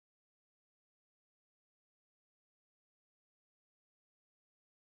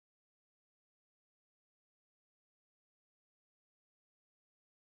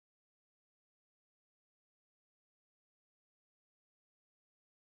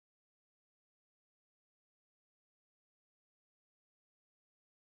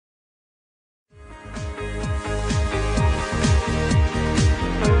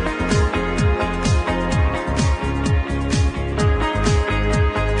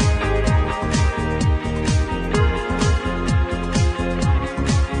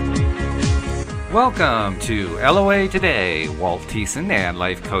Welcome to LOA Today. Walt Thiessen and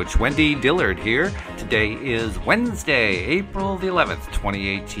life coach Wendy Dillard here. Today is Wednesday, April the 11th,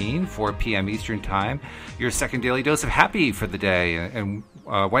 2018, 4 p.m. Eastern Time. Your second daily dose of happy for the day. And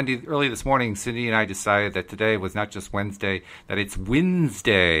Wendy, early this morning, Cindy and I decided that today was not just Wednesday, that it's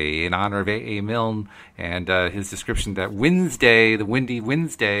Wednesday in honor of A.A. Milne and his description that Wednesday, the windy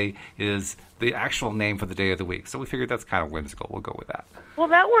Wednesday, is the actual name for the day of the week. So we figured that's kind of whimsical. We'll go with that. Well,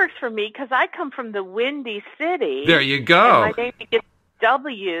 that works for me because I come from the Windy City. There you go. And my name begins with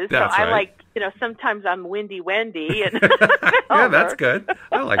W, that's so I right. sometimes I'm Windy Wendy. And yeah, that's good.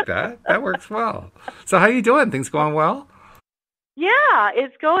 I like that. That works well. So how you doing? Things going well? Yeah,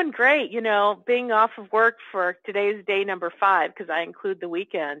 it's going great. Being off of work for today's day number 5 because I include the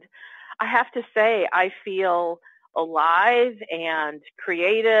weekend. I have to say I feel alive and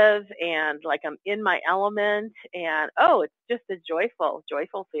creative and like I'm in my element, and it's just a joyful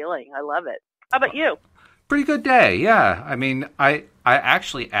feeling. I love it. How about you? Pretty good day, yeah. I mean, I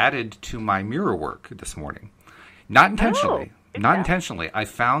actually added to my mirror work this morning. Not intentionally. I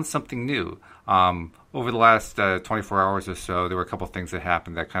found something new. Over the last 24 hours or so, there were a couple of things that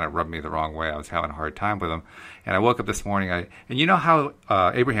happened that kind of rubbed me the wrong way. I was having a hard time with them. And I woke up this morning, and you know how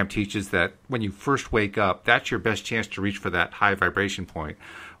Abraham teaches that when you first wake up, that's your best chance to reach for that high vibration point.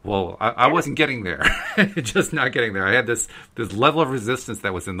 Well, I wasn't getting there, just not getting there. I had this level of resistance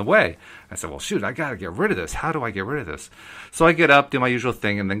that was in the way. I said, well, shoot, I got to get rid of this. How do I get rid of this? So I get up, do my usual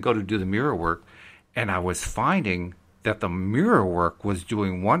thing, and then go to do the mirror work. And I was finding that the mirror work was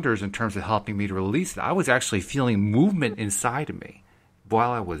doing wonders in terms of helping me to release it. I was actually feeling movement inside of me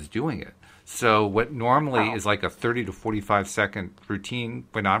while I was doing it. So what normally is like a 30 to 45 second routine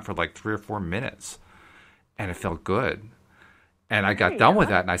went on for like 3 or 4 minutes. And it felt good. And I got done with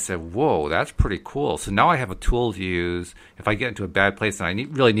that, and I said, whoa, that's pretty cool. So now I have a tool to use if I get into a bad place and I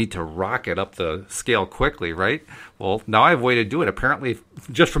really need to rocket up the scale quickly, right? Well, now I have a way to do it. Apparently,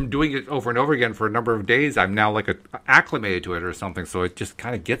 just from doing it over and over again for a number of days, I'm now like acclimated to it or something. So it just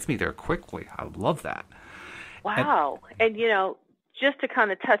kind of gets me there quickly. I love that. Wow. And just to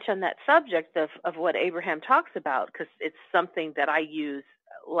kind of touch on that subject of what Abraham talks about, because it's something that I use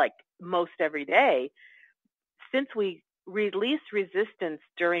like most every day, since we release resistance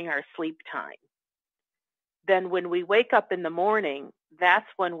during our sleep time, then when we wake up in the morning, that's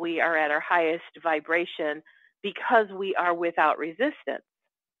when we are at our highest vibration because we are without resistance.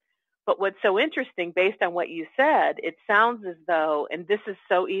 But what's so interesting, based on what you said, it sounds as though, and this is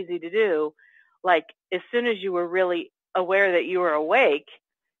so easy to do, like as soon as you were really aware that you were awake,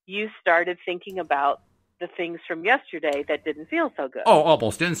 you started thinking about the things from yesterday that didn't feel so good. Oh,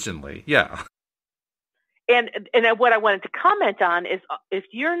 almost instantly. Yeah. And what I wanted to comment on is if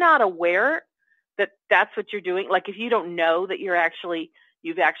you're not aware that that's what you're doing, like if you don't know that you've actually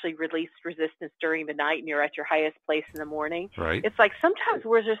released resistance during the night and you're at your highest place in the morning, right. It's like sometimes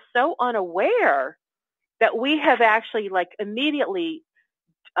we're just so unaware that we have actually like immediately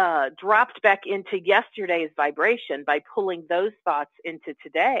dropped back into yesterday's vibration by pulling those thoughts into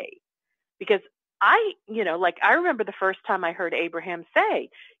today. Because I remember the first time I heard Abraham say,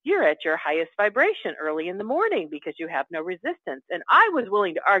 you're at your highest vibration early in the morning because you have no resistance. And I was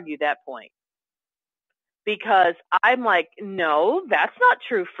willing to argue that point because I'm like, no, that's not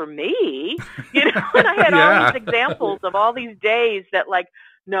true for me. And I had all these examples of all these days that like,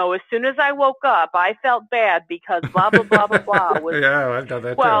 no, as soon as I woke up, I felt bad because blah, blah, blah, blah, blah. Yeah, I've done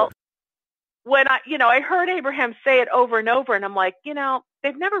that too. When I heard Abraham say it over and over, and I'm like,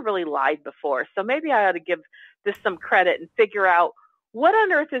 they've never really lied before. So maybe I ought to give this some credit and figure out what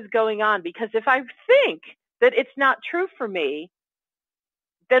on earth is going on. Because if I think that it's not true for me,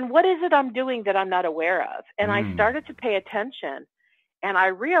 then what is it I'm doing that I'm not aware of? And I started to pay attention, and I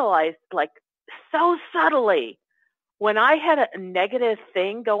realized like so subtly when I had a negative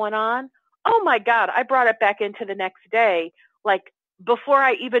thing going on, oh my God, I brought it back into the next day. Like, before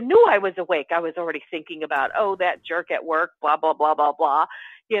I even knew I was awake, I was already thinking about, that jerk at work, blah, blah, blah, blah, blah.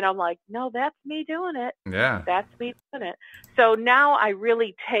 I'm like, no, that's me doing it. Yeah. That's me doing it. So now I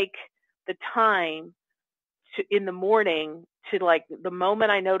really take the time in the morning to like the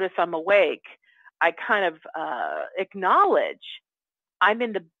moment I notice I'm awake, I kind of acknowledge I'm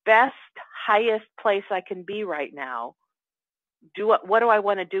in the best, highest place I can be right now. What do I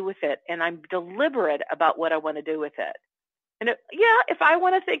want to do with it? And I'm deliberate about what I want to do with it. And if I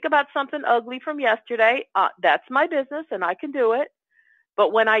want to think about something ugly from yesterday, that's my business and I can do it.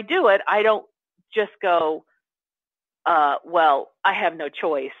 But when I do it, I don't just go, well, I have no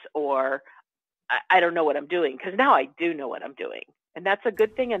choice or I don't know what I'm doing, because now I do know what I'm doing. And that's a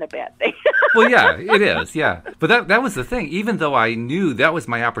good thing and a bad thing. Well, yeah, it is, yeah. But that was the thing. Even though I knew that was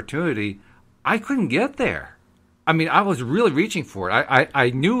my opportunity, I couldn't get there. I mean, I was really reaching for it. I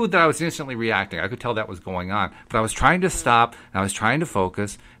knew that I was instantly reacting. I could tell that was going on. But I was trying to stop, and I was trying to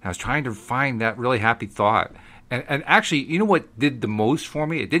focus, and I was trying to find that really happy thought. And actually, you know what did the most for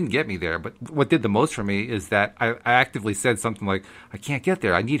me? It didn't get me there, but what did the most for me is that I actively said something like, I can't get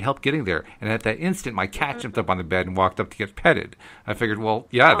there. I need help getting there. And at that instant, my cat jumped up on the bed and walked up to get petted. I figured, well,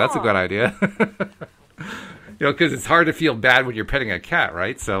 yeah, that's a good idea. Because it's hard to feel bad when you're petting a cat,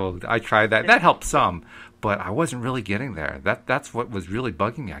 right? So I tried that. That helped some, but I wasn't really getting there. That's what was really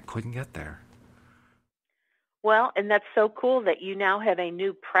bugging me. I couldn't get there. Well, and that's so cool that you now have a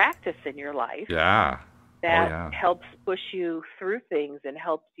new practice in your life. Yeah. That helps push you through things and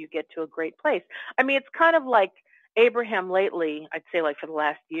helps you get to a great place. I mean, it's kind of like Abraham lately, I'd say like for the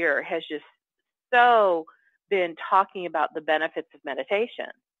last year, has just so been talking about the benefits of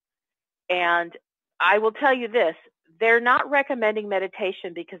meditation. And I will tell you this, they're not recommending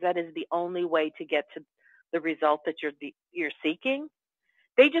meditation because that is the only way to get to the result that you're seeking.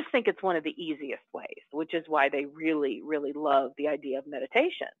 They just think it's one of the easiest ways, which is why they really, really love the idea of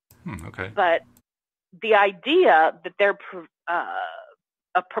meditation. Okay. But the idea that they're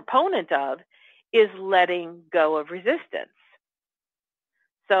a proponent of is letting go of resistance.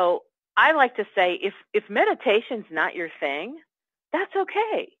 So I like to say if meditation's not your thing, that's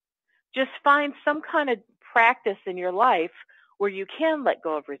okay. Just find some kind of practice in your life where you can let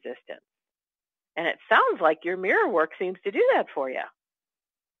go of resistance. And it sounds like your mirror work seems to do that for you.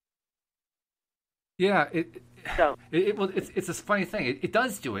 Yeah, it's a funny thing. It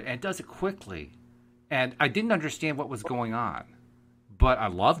does do it, and it does it quickly. And I didn't understand what was going on, but I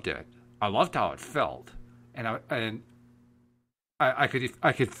loved it. I loved how it felt, and I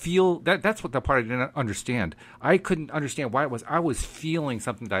could feel that. That's what the part I didn't understand. I couldn't understand why it was. I was feeling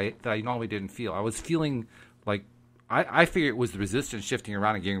something that I normally didn't feel. I was feeling like I figured it was the resistance shifting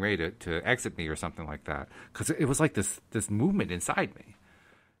around and getting ready to exit me or something like that, because it was like this movement inside me,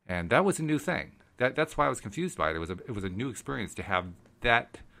 and that was a new thing. That's why I was confused by it. It was a new experience to have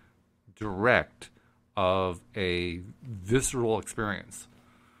that direct of a visceral experience.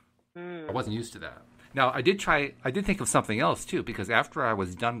 I wasn't used to that. Now, I did think of something else too, because after I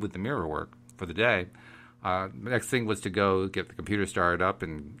was done with the mirror work for the day, the next thing was to go get the computer started up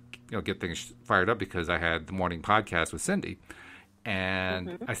and get things fired up, because I had the morning podcast with Cindy.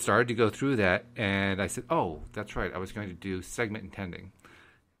 And I started to go through that, and I said, oh, that's right, I was going to do segment intending.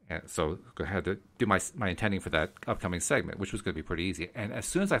 And so I had to do my intending for that upcoming segment, which was going to be pretty easy. And as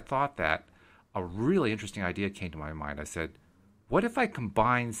soon as I thought that, a really interesting idea came to my mind. I said, what if I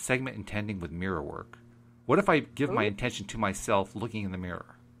combine segment intending with mirror work? What if I give my intention to myself looking in the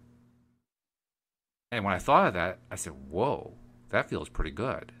mirror? And when I thought of that, I said, whoa, that feels pretty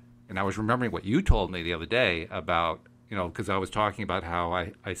good. And I was remembering what you told me the other day about, because I was talking about how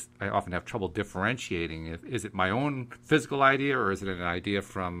I often have trouble differentiating. Is it my own physical idea, or is it an idea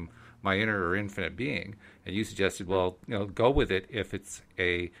from my inner or infinite being? And you suggested, well, go with it if it's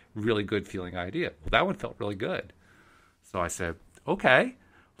a really good feeling idea. Well, that one felt really good. So I said, okay,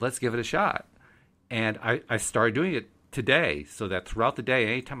 let's give it a shot. And I started doing it today, so that throughout the day,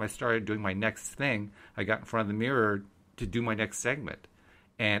 anytime I started doing my next thing, I got in front of the mirror to do my next segment.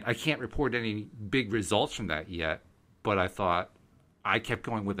 And I can't report any big results from that yet, but I thought I kept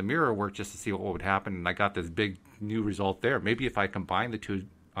going with the mirror work just to see what would happen, and I got this big new result there. Maybe if I combine the two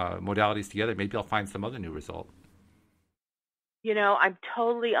modalities together, maybe I'll find some other new result. I'm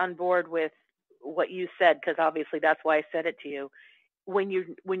totally on board with what you said, because obviously that's why I said it to you. When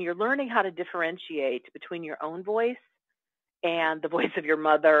you're learning how to differentiate between your own voice and the voice of your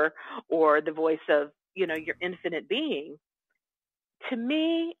mother or the voice of your infinite being, to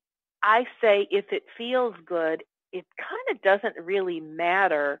me, I say if it feels good, it kind of doesn't really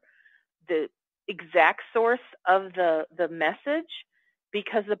matter the exact source of the message,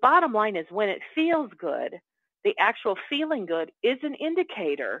 because the bottom line is when it feels good, the actual feeling good is an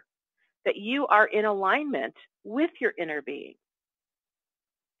indicator that you are in alignment with your inner being.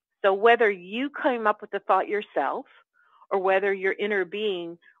 So whether you came up with the thought yourself, or whether your inner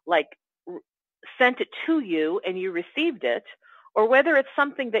being sent it to you and you received it, or whether it's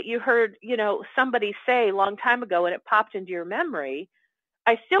something that you heard, somebody say a long time ago and it popped into your memory,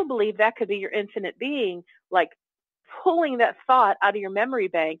 I still believe that could be your infinite being, pulling that thought out of your memory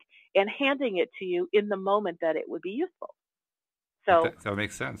bank and handing it to you in the moment that it would be useful. So that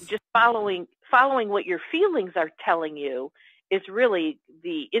makes sense. Just following what your feelings are telling you is really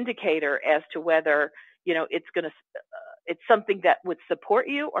the indicator as to whether, it's something that would support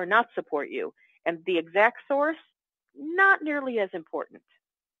you or not support you. And the exact source, not nearly as important.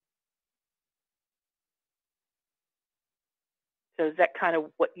 So is that kind of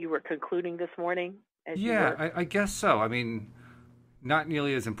what you were concluding this morning as you Yeah, were? I guess so. I mean, not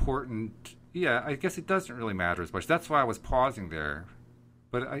nearly as important. Yeah, I guess it doesn't really matter as much. That's why I was pausing there.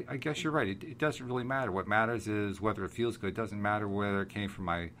 But I guess you're right. It doesn't really matter. What matters is whether it feels good. It doesn't matter whether it came from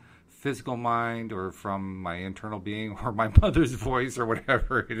my physical mind or from my internal being or my mother's voice or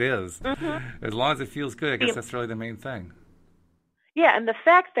whatever it is. Mm-hmm. As long as it feels good, I guess that's really the main thing. Yeah, and the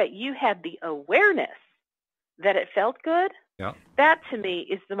fact that you had the awareness that it felt good, Yeah. that to me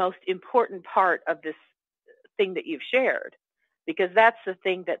is the most important part of this thing that you've shared, because that's the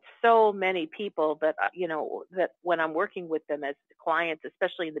thing that so many people that that when I'm working with them as clients,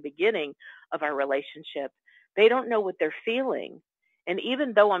 especially in the beginning of our relationship, they don't know what they're feeling. And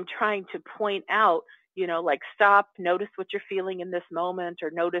even though I'm trying to point out, like, stop, notice what you're feeling in this moment,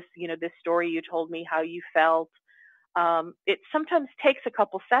 or notice, this story you told me, how you felt. It sometimes takes a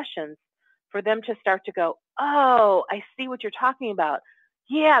couple sessions for them to start to go, oh, I see what you're talking about.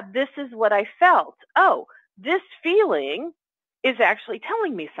 Yeah, this is what I felt. Oh, this feeling is actually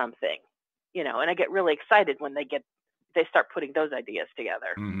telling me something, and I get really excited when they start putting those ideas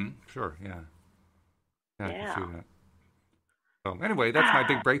together. Mm-hmm. Sure. Yeah. Yeah, I can see Yeah. that. So anyway, that's my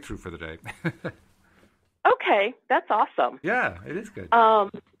big breakthrough for the day. Okay, that's awesome. Yeah, it is good.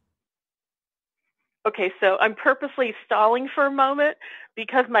 Okay, so I'm purposely stalling for a moment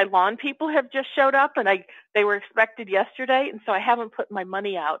because my lawn people have just showed up, and they were expected yesterday, and so I haven't put my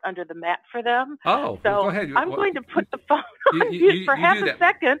money out under the mat for them. Oh, well, go So ahead. I'm Well, going to put the phone you, on you, mute you, for you half do a that.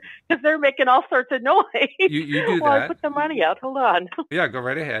 second because they're making all sorts of noise You do while I that. put the money out. Hold on. Yeah, go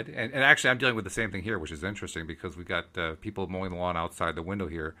right ahead. And actually, I'm dealing with the same thing here, which is interesting because we got people mowing the lawn outside the window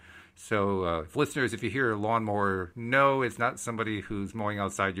here. So, listeners, if you hear a lawnmower, no, it's not somebody who's mowing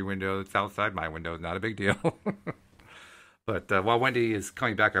outside your window. It's outside my window. Not a big deal. But while Wendy is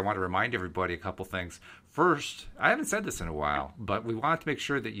coming back, I want to remind everybody a couple things. First, I haven't said this in a while, but we want to make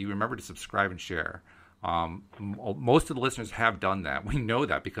sure that you remember to subscribe and share. Most of the listeners have done that. We know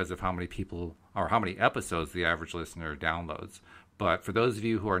that because of how many people or how many episodes the average listener downloads. But for those of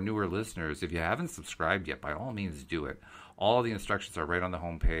you who are newer listeners, if you haven't subscribed yet, by all means do it. All the instructions are right on the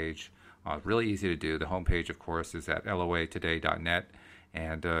homepage. Really easy to do. The homepage, of course, is at loatoday.net.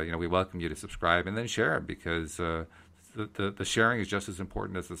 And, we welcome you to subscribe and then share it because the sharing is just as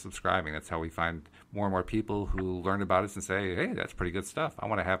important as the subscribing. That's how we find more and more people who learn about us and say, hey, that's pretty good stuff. I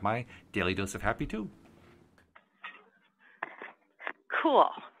want to have my daily dose of happy too. Cool.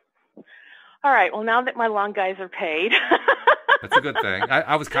 All right. Well, now that my lawn guys are paid. That's a good thing.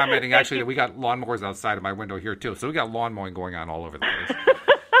 I was commenting actually that we got lawnmowers outside of my window here too. So we got lawn mowing going on all over the place.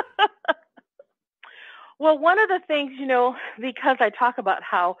 Well, one of the things, because I talk about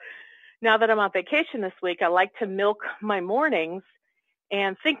how now that I'm on vacation this week, I like to milk my mornings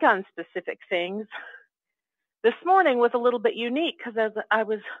and think on specific things. This morning was a little bit unique because as I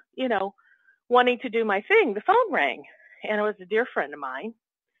was, wanting to do my thing, the phone rang, and it was a dear friend of mine.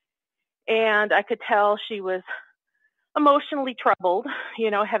 And I could tell she was emotionally troubled,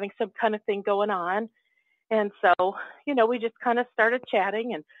 having some kind of thing going on. And so, we just kind of started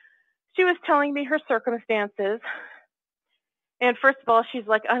chatting, and she was telling me her circumstances. And first of all, she's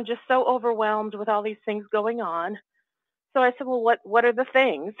like, I'm just so overwhelmed with all these things going on. So I said, well, what are the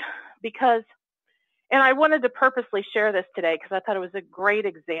things? And I wanted to purposely share this today because I thought it was a great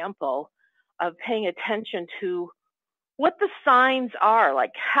example of paying attention to what the signs are,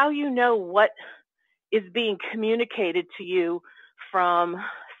 like how you know what is being communicated to you from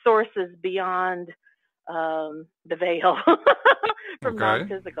sources beyond the veil, from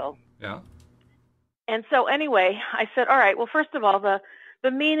non-physical. Yeah. And so anyway, I said, all right, well, first of all,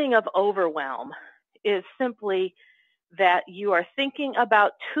 the meaning of overwhelm is simply that you are thinking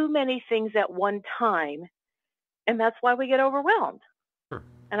about too many things at one time, and that's why we get overwhelmed. Sure.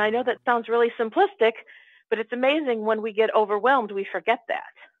 And I know that sounds really simplistic, but it's amazing when we get overwhelmed, we forget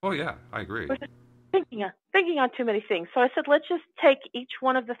that. Oh, yeah, I agree. We're just thinking on too many things. So I said, let's just take each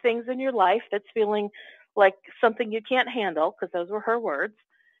one of the things in your life that's feeling like something you can't handle, because those were her words,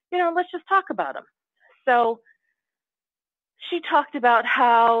 let's just talk about them. So she talked about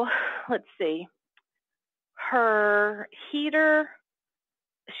how, let's see, her heater,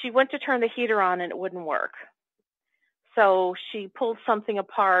 she went to turn the heater on and it wouldn't work. So she pulled something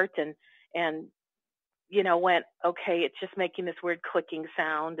apart and went, okay, it's just making this weird clicking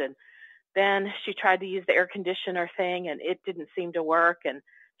sound. And then she tried to use the air conditioner thing and it didn't seem to work. And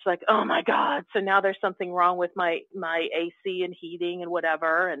she's like, oh my God. So now there's something wrong with my AC and heating and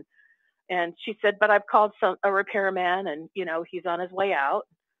whatever. And she said, but I've called a repairman and, he's on his way out.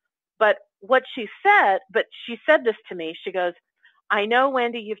 But she said this to me. She goes, I know,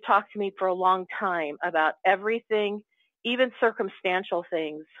 Wendy, you've talked to me for a long time about everything even circumstantial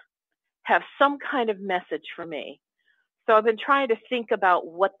things, have some kind of message for me. So I've been trying to think about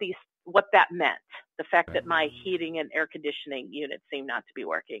what that meant, the fact that my heating and air conditioning unit seemed not to be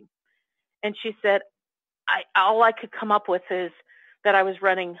working. And she said, all I could come up with is that I was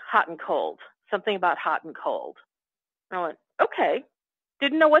running hot and cold, something about hot and cold. And I went, okay.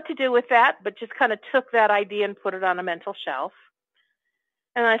 Didn't know what to do with that, but just kind of took that idea and put it on a mental shelf.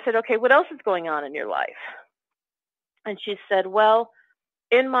 And I said, okay, what else is going on in your life? And she said, well,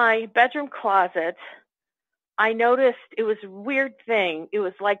 in my bedroom closet, I noticed it was a weird thing. It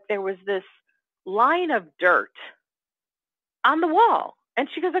was like there was this line of dirt on the wall. And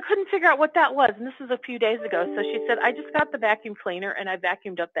she goes, I couldn't figure out what that was. And this was a few days ago. So she said, I just got the vacuum cleaner and I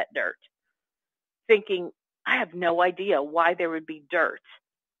vacuumed up that dirt, thinking, I have no idea why there would be dirt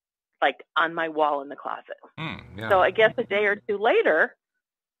like on my wall in the closet. Yeah. So I guess a day or two later,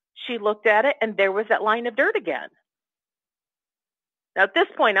 she looked at it and there was that line of dirt again. Now at this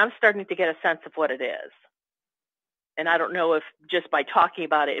point, I'm starting to get a sense of what it is. And I don't know if just by talking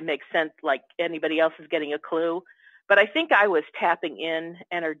about it, it makes sense, like anybody else is getting a clue. But I think I was tapping in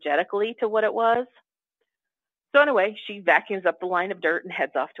energetically to what it was. So anyway, she vacuums up the line of dirt and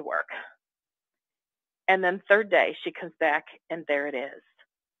heads off to work. And then third day, she comes back and there it is.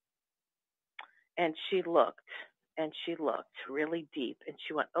 And she looked really deep and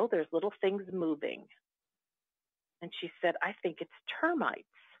she went, oh, there's little things moving. And she said, I think it's termites.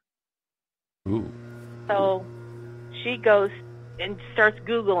 Ooh. So she goes and starts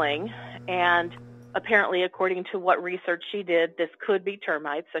Googling, and apparently, according to what research she did, this could be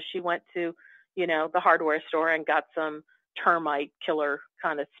termites. So she went to, the hardware store and got some termite killer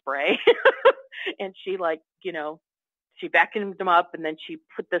kind of spray. And she she vacuumed them up, and then she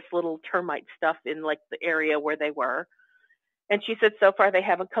put this little termite stuff in like the area where they were. And she said, so far they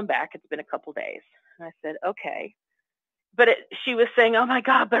haven't come back. It's been a couple days. And I said, okay. But she was saying, oh my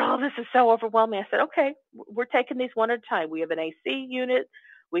God, but all this is so overwhelming. I said, okay, we're taking these one at a time. We have an AC unit.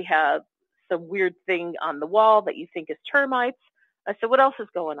 We have some weird thing on the wall that you think is termites. I said, what else is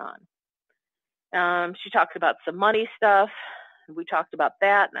going on? She talks about some money stuff. We talked about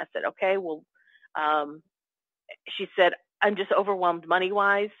that. And I said, okay, well, she said, I'm just overwhelmed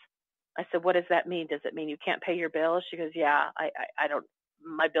money-wise. I said, what does that mean? Does it mean you can't pay your bills? She goes, yeah, I don't,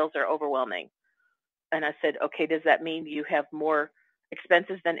 my bills are overwhelming. And I said, okay, does that mean you have more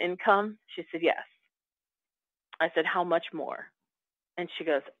expenses than income? She said, yes. I said, how much more? And she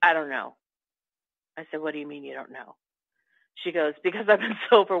goes, I don't know. I said, what do you mean you don't know? She goes, because I've been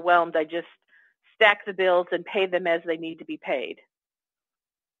so overwhelmed, I just stack the bills and pay them as they need to be paid.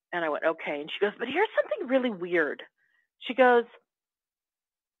 And I went, okay. And she goes, but here's something really weird. She goes,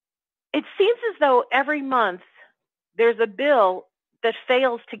 it seems as though every month there's a bill that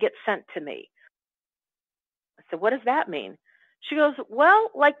fails to get sent to me. I said, what does that mean? She goes,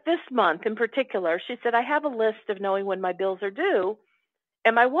 well, like this month in particular, she said, I have a list of knowing when my bills are due,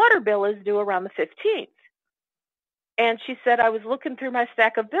 and my water bill is due around the 15th. And she said, I was looking through my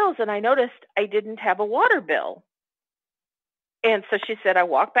stack of bills, and I noticed I didn't have a water bill. And so she said, I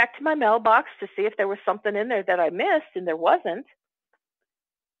walked back to my mailbox to see if there was something in there that I missed, and there wasn't.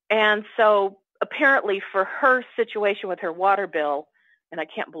 And so apparently for her situation with her water bill, and I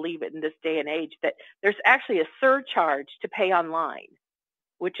can't believe it in this day and age, that there's actually a surcharge to pay online,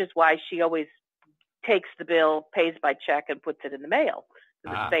 which is why she always takes the bill, pays by check, and puts it in the mail.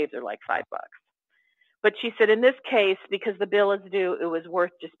 It saves her like $5. But she said, in this case, because the bill is due, it was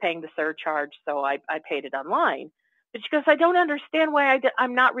worth just paying the surcharge, so I paid it online. But she goes, I don't understand why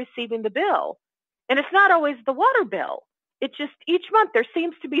I'm not receiving the bill. And it's not always the water bill. It just, each month there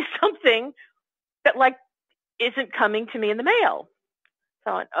seems to be something that like isn't coming to me in the mail.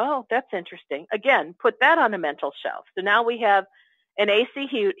 So I went, oh, that's interesting. Again, put that on a mental shelf. So now we have an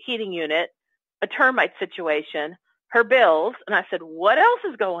AC heating unit, a termite situation, her bills. And I said, what else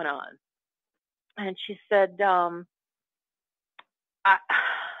is going on? And she said, I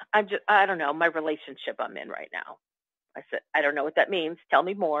don't know, my relationship I'm in right now. I said, I don't know what that means. Tell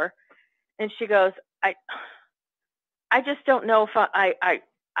me more. And she goes, I just don't know if I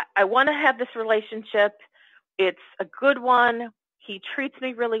want to have this relationship. It's a good one. He treats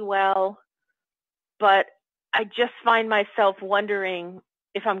me really well, but I just find myself wondering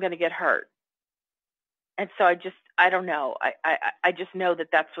if I'm going to get hurt. And so I don't know. I just know that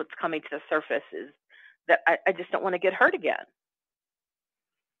that's what's coming to the surface, is that I just don't want to get hurt again.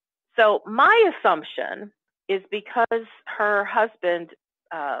 So my assumption is because her husband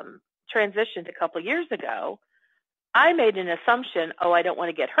transitioned a couple of years ago, I made an assumption, I don't want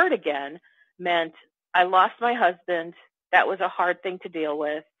to get hurt again, meant I lost my husband. That was a hard thing to deal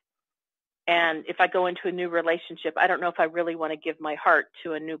with. And if I go into a new relationship, I don't know if I really want to give my heart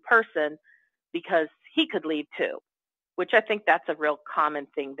to a new person because he could leave too, which I think that's a real common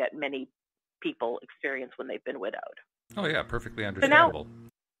thing that many people experience when they've been widowed. Oh, yeah, perfectly understandable.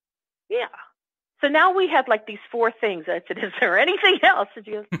 So now we had like these 4 things. I said, is there anything else? And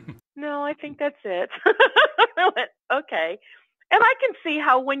she goes, no, I think that's it. I went, okay. And I can see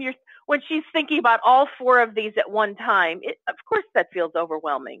how when she's thinking about all 4 of these at one time, of course that feels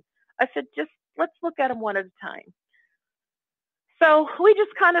overwhelming. I said, just let's look at them one at a time. So we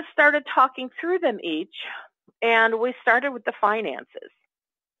just kind of started talking through them each, and we started with the finances.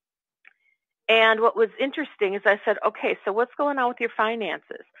 And what was interesting is I said, okay, so what's going on with your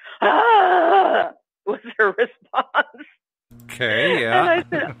finances? Ah, was her response. Okay, yeah. And I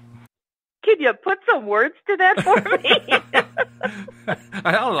said, can you put some words to that for me?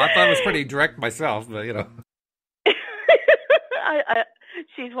 I don't know. I thought it was pretty direct myself, but you know.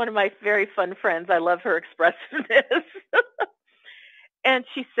 She's one of my very fun friends. I love her expressiveness. And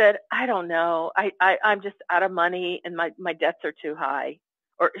she said, I don't know. I'm just out of money and my debts are too high.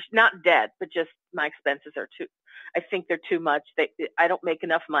 Or not debt, but just my expenses are I think they're too much. I don't make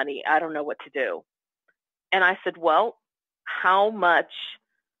enough money. I don't know what to do. And I said, well, how much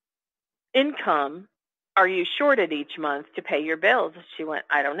income are you shorted each month to pay your bills? She went,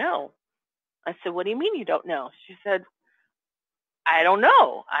 I don't know. I said, what do you mean you don't know? She said, I don't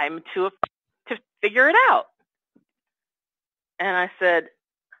know. I'm to figure it out. And I said,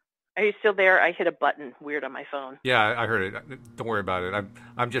 are you still there? I hit a button weird on my phone. Yeah, I heard it. Don't worry about it.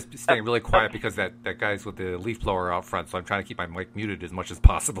 I'm just staying really quiet because that guy's with the leaf blower out front, so I'm trying to keep my mic muted as much as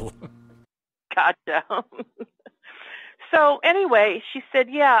possible. Gotcha. So anyway, she said,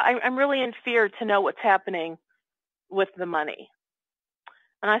 yeah, I'm really in fear to know what's happening with the money.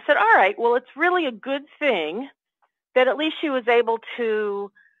 And I said, all right, well, it's really a good thing that at least she was able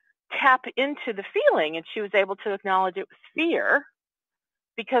to tap into the feeling and she was able to acknowledge it was fear.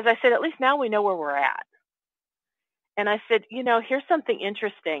 Because I said, at least now we know where we're at. And I said, here's something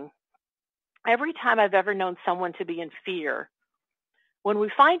interesting. Every time I've ever known someone to be in fear, when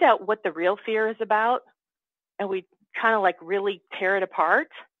we find out what the real fear is about and we kind of like really tear it apart,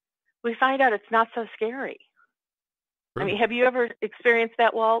 we find out it's not so scary. Really? I mean, have you ever experienced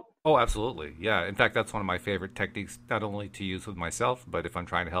that, Walt? Oh, absolutely. Yeah. In fact, that's one of my favorite techniques, not only to use with myself, but if I'm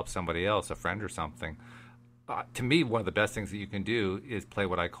trying to help somebody else, a friend or something. To me, one of the best things that you can do is play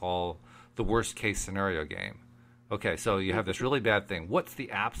what I call the worst case scenario game. Okay, so you have this really bad thing. What's the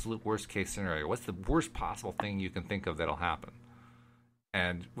absolute worst case scenario? What's the worst possible thing you can think of that'll happen?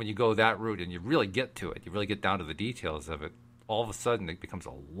 And when you go that route and you really get to it, you really get down to the details of it, all of a sudden it becomes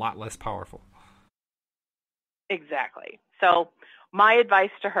a lot less powerful. Exactly. So my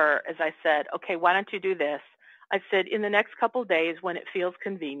advice to her is I said, okay, why don't you do this? I said, in the next couple of days when it feels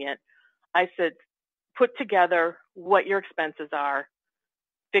convenient, I said, put together what your expenses are,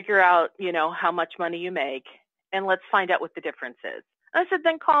 figure out, how much money you make, and let's find out what the difference is. And I said,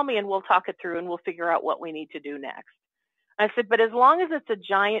 then call me and we'll talk it through and we'll figure out what we need to do next. I said, but as long as it's a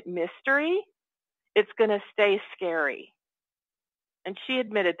giant mystery, it's going to stay scary. And she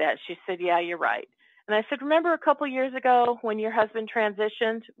admitted that. She said, yeah, you're right. And I said, remember a couple of years ago when your husband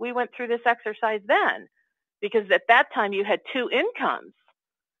transitioned, we went through this exercise then, because at that time you had 2 incomes.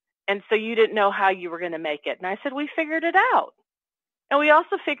 And so you didn't know how you were going to make it. And I said, we figured it out. And we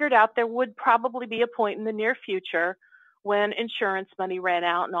also figured out there would probably be a point in the near future when insurance money ran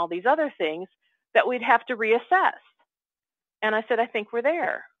out and all these other things that we'd have to reassess. And I said, I think we're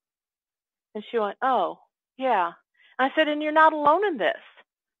there. And she went, oh, yeah. And I said, and you're not alone in this.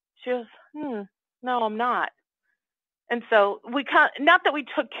 She goes, no, I'm not. And so not that we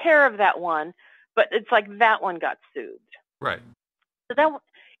took care of that one, but it's like that one got soothed. Right. So that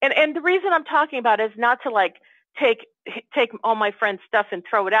And the reason I'm talking about it is not to like take all my friends' stuff and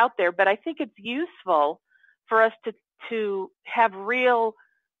throw it out there, but I think it's useful for us to have real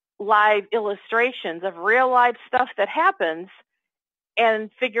live illustrations of real life stuff that happens and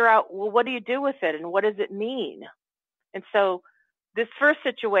figure out, well, what do you do with it and what does it mean? And so this first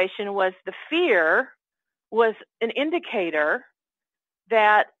situation was the fear was an indicator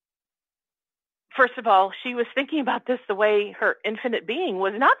that, first of all, she was thinking about this the way her infinite being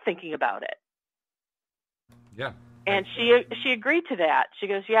was not thinking about it. Yeah. And she agreed to that. She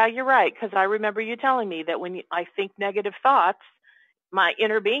goes, yeah, you're right, because I remember you telling me that when I think negative thoughts, my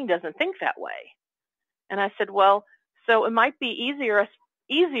inner being doesn't think that way. And I said, well, so it might be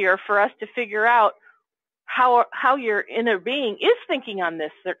easier for us to figure out how your inner being is thinking on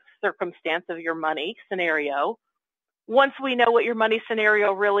this circumstance of your money scenario once we know what your money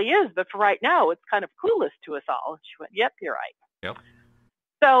scenario really is. But for right now, it's kind of clueless to us all. And she went, yep, you're right. Yep.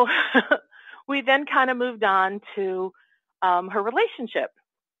 So we then kind of moved on to her relationship.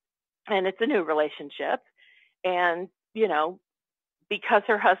 And it's a new relationship. And, because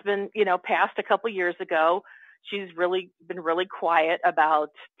her husband, passed a couple years ago, she's really been really quiet about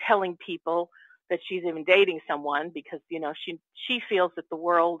telling people that she's even dating someone because, she feels that the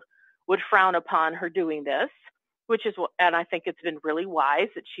world would frown upon her doing this, and I think it's been really wise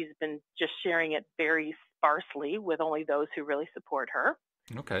that she's been just sharing it very sparsely with only those who really support her.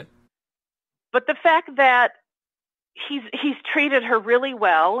 Okay. But the fact that he's treated her really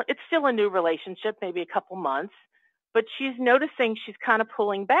well, it's still a new relationship, maybe a couple months, but she's noticing she's kind of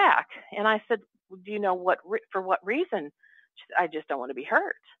pulling back. And I said, do you know for what reason? She said, I just don't want to be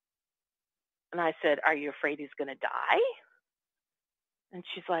hurt. And I said, are you afraid he's going to die? And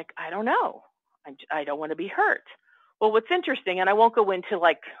she's like, I don't know. I don't want to be hurt. Well, what's interesting, and I won't go into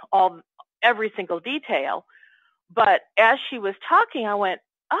like every single detail, but as she was talking, I went,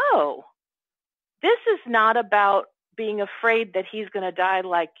 oh, this is not about being afraid that he's going to die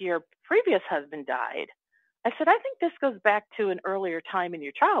like your previous husband died. I said, I think this goes back to an earlier time in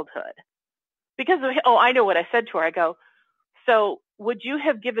your childhood. Because, I know what I said to her. I go, so would you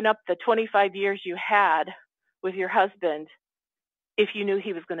have given up the 25 years you had with your husband if you knew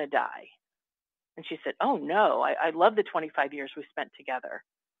he was going to die? And she said, oh, no, I love the 25 years we spent together.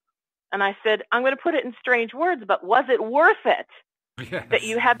 And I said, I'm going to put it in strange words, but was it worth it Yes. that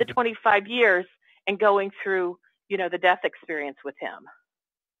you had the 25 years and going through, the death experience with him?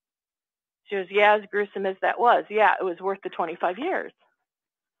 She goes, yeah, as gruesome as that was. Yeah, it was worth the 25 years.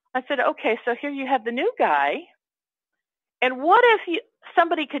 I said, okay, so here you have the new guy. And what if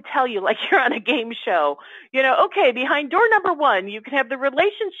somebody could tell you, like you're on a game show, okay, behind door number 1, you can have the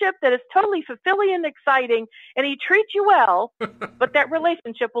relationship that is totally fulfilling and exciting, and he treats you well, but that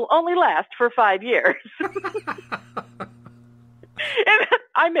relationship will only last for 5 years. And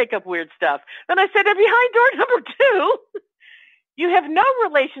I make up weird stuff. And I said, and behind door number 2, you have no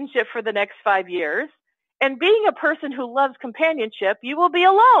relationship for the next 5 years. And being a person who loves companionship, you will be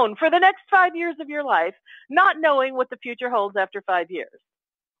alone for the next 5 years of your life, not knowing what the future holds after 5 years.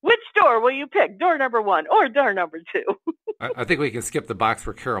 Which door will you pick, door number 1 or door number 2? I think we can skip the box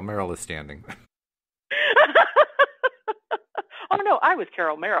where Carol Merrill is standing. Oh, no, I was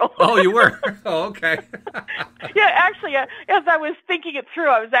Carol Merrill. Oh, you were? Oh, okay. Yeah, actually, as I was thinking it through,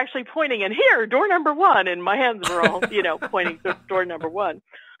 I was actually pointing in here, door number 1, and my hands were all, pointing to door number 1.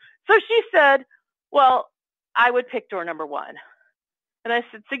 So she said, well, I would pick door number 1. And I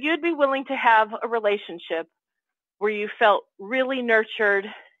said, so you'd be willing to have a relationship where you felt really nurtured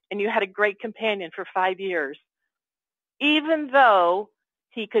and you had a great companion for 5 years, even though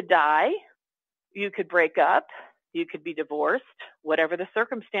he could die, you could break up, you could be divorced, whatever the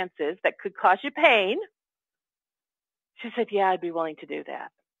circumstances that could cause you pain. She said, yeah, I'd be willing to do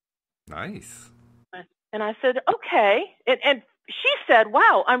that. Nice. And I said, okay. And she said,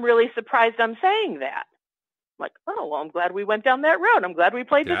 wow, I'm really surprised I'm saying that. I'm like, oh, well, I'm glad we went down that road. I'm glad we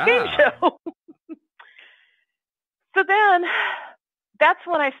played this game show. So then that's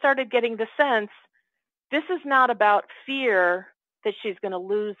when I started getting the sense this is not about fear that she's going to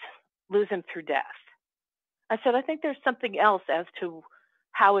lose him through death. I said, I think there's something else as to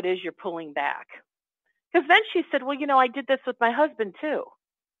how it is you're pulling back. Because then she said, well, I did this with my husband too.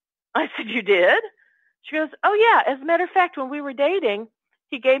 I said, you did? She goes, oh, yeah. As a matter of fact, when we were dating,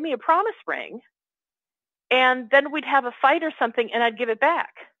 he gave me a promise ring, and then we'd have a fight or something, and I'd give it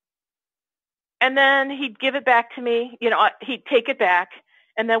back. And then he'd give it back to me. He'd take it back,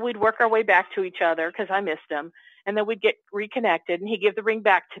 and then we'd work our way back to each other because I missed him. And then we'd get reconnected, and he'd give the ring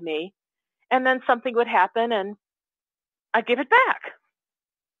back to me. And then something would happen, and I'd give it back.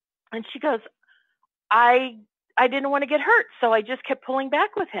 And she goes, I didn't want to get hurt, so I just kept pulling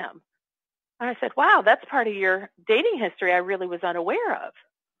back with him. And I said, wow, that's part of your dating history I really was unaware of.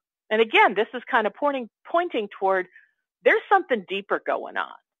 And again, this is kind of pointing toward there's something deeper going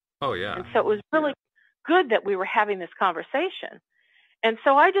on. Oh, yeah. And so it was really good that we were having this conversation. And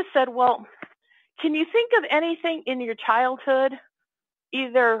so I just said, well, can you think of anything in your childhood,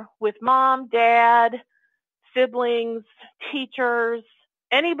 either with mom, dad, siblings, teachers,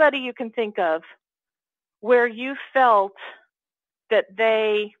 anybody you can think of, where you felt that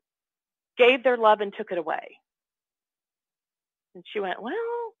they gave their love and took it away? And she went, well,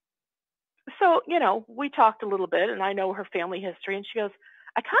 so, we talked a little bit, and I know her family history, and she goes,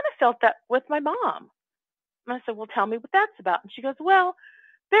 I kind of felt that with my mom. And I said, well, tell me what that's about. And she goes, well,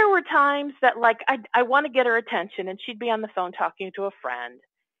 there were times that, like, I want to get her attention, and she'd be on the phone talking to a friend,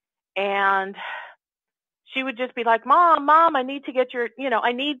 and she would just be like, Mom, I need to get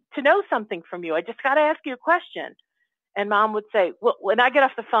I need to know something from you. I just got to ask you a question. And Mom would say, well, when I get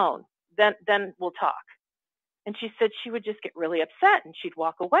off the phone, then we'll talk. And she said she would just get really upset and she'd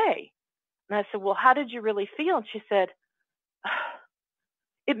walk away. And I said, well, how did you really feel? And she said,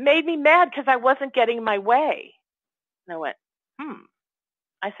 it made me mad because I wasn't getting my way. And I went,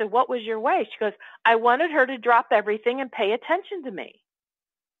 I said, what was your way? She goes, I wanted her to drop everything and pay attention to me.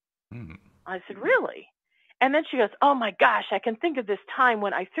 I said, really? And then she goes, oh my gosh, I can think of this time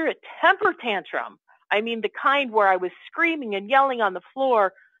when I threw a temper tantrum. I mean, the kind where I was screaming and yelling on the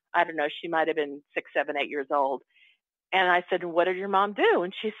floor. I don't know, she might have been 6, 7, 8 years old. And I said, what did your mom do?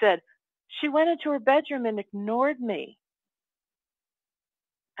 And she said, she went into her bedroom and ignored me.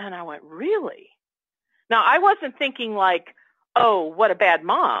 And I went, really? Now, I wasn't thinking like, oh, what a bad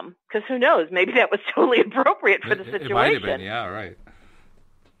mom, because who knows? Maybe that was totally appropriate for the situation. It might have been, yeah, right.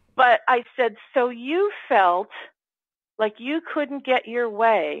 But I said, so you felt like you couldn't get your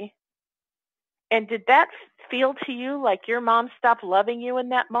way, and did that feel to you like your mom stopped loving you in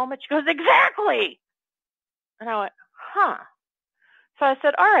that moment? She goes, exactly. And I went, huh. So I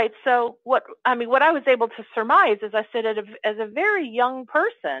said, all right, so what I was able to surmise is I said, as a very young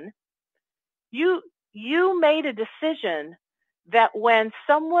person, you made a decision that when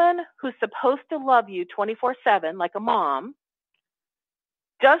someone who's supposed to love you 24/7, like a mom,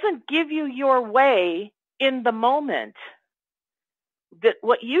 doesn't give you your way in the moment, that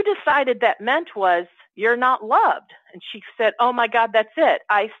what you decided that meant was you're not loved. And she said, oh my God, that's it.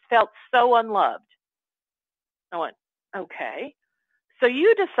 I felt so unloved. I went, okay. So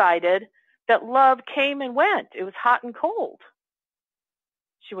you decided that love came and went. It was hot and cold.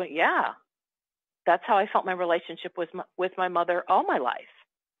 She went, yeah. That's how I felt my relationship with my mother all my life.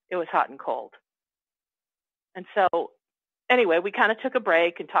 It was hot and cold. And so anyway, we kind of took a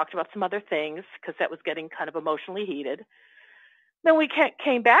break and talked about some other things because that was getting kind of emotionally heated. Then we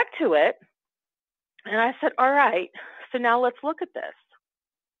came back to it, and I said, all right, so now let's look at this.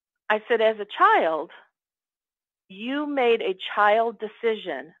 I said, as a child, you made a child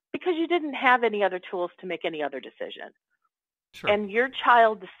decision because you didn't have any other tools to make any other decision. Sure. And your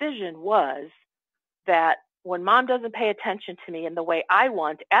child decision was that when mom doesn't pay attention to me in the way I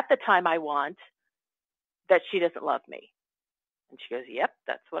want, at the time I want, that she doesn't love me. And she goes, yep,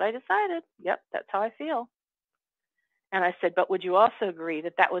 that's what I decided. Yep, that's how I feel. And I said, but would you also agree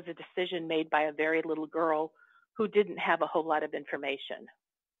that that was a decision made by a very little girl who didn't have a whole lot of information?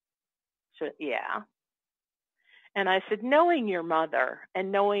 She said, yeah. And I said, knowing your mother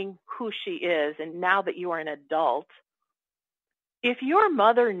and knowing who she is, and now that you are an adult, if your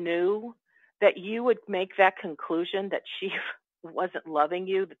mother knew that you would make that conclusion that she wasn't loving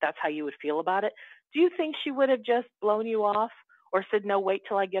you, that that's how you would feel about it, do you think she would have just blown you off or said, no, wait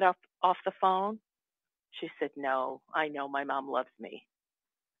till I get off the phone? She said, no, I know my mom loves me.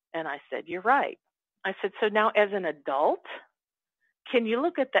 And I said, you're right. I said, so now as an adult, can you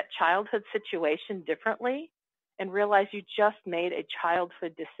look at that childhood situation differently and realize you just made a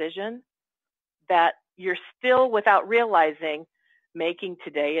childhood decision that you're still, without realizing, making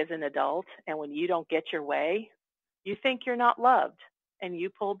today as an adult? And when you don't get your way, you think you're not loved and you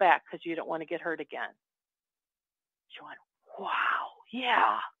pull back because you don't want to get hurt again. She went, wow,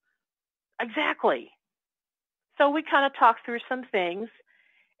 yeah, exactly. So we kind of talked through some things,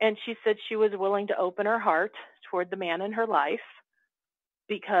 and she said she was willing to open her heart toward the man in her life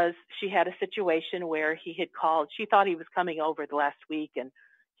because she had a situation where he had called. She thought he was coming over the last week, and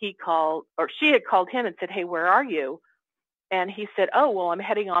he called, or she had called him and said, hey, where are you? And he said, oh, well, I'm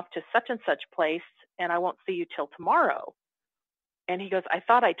heading off to such and such place, and I won't see you till tomorrow. And he goes, I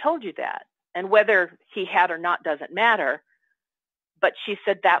thought I told you that. And whether he had or not doesn't matter. But she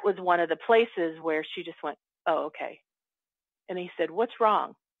said that was one of the places where she just went, oh, okay. And he said, what's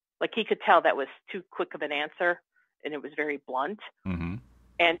wrong? Like he could tell that was too quick of an answer, and it was very blunt. Mm-hmm.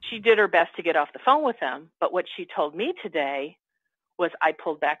 And she did her best to get off the phone with him. But what she told me today was I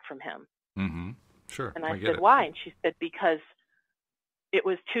pulled back from him. Mm-hmm. Sure. And I said, why? And she said, because it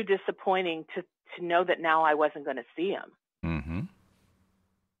was too disappointing to know that now I wasn't going to see him. Mm-hmm.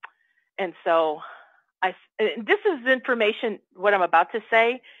 And so this is information, what I'm about to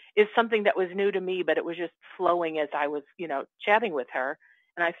say is something that was new to me, but it was just flowing as I was, chatting with her.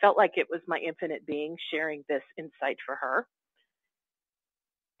 And I felt like it was my infinite being sharing this insight for her.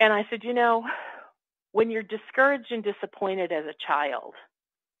 And I said, when you're discouraged and disappointed as a child,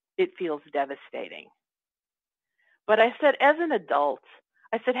 it feels devastating. But I said, as an adult,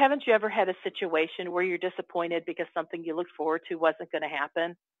 I said, haven't you ever had a situation where you're disappointed because something you looked forward to wasn't going to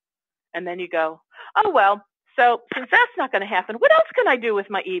happen? And then you go, oh, well, so since that's not going to happen, what else can I do with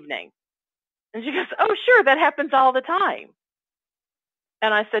my evening? And she goes, oh, sure, that happens all the time.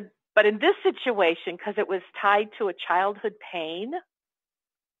 And I said, but in this situation, because it was tied to a childhood pain,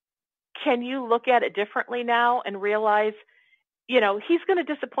 can you look at it differently now and realize, he's going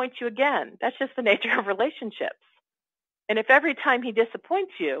to disappoint you again. That's just the nature of relationships. And if every time he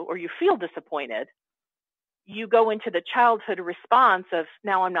disappoints you or you feel disappointed, you go into the childhood response of,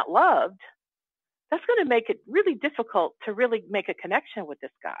 now I'm not loved, that's going to make it really difficult to really make a connection with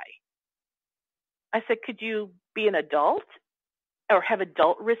this guy. I said, could you be an adult or have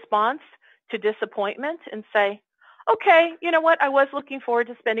adult response to disappointment and say, okay, you know what? I was looking forward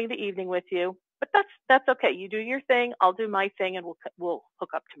to spending the evening with you, but that's okay. You do your thing, I'll do my thing, and we'll hook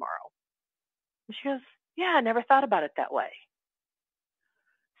up tomorrow. And she goes, yeah, I never thought about it that way.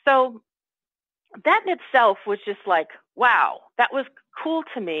 So that in itself was just like, wow, that was cool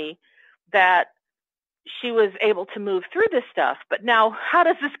to me that she was able to move through this stuff. But now how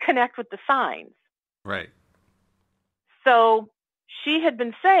does this connect with the signs? Right. So she had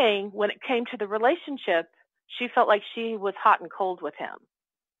been saying when it came to the relationship, she felt like she was hot and cold with him.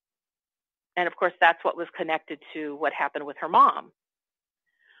 And of course, that's what was connected to what happened with her mom.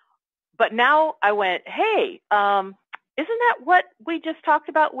 But now I went, hey, isn't that what we just talked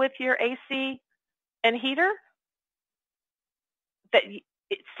about with your AC and heater? That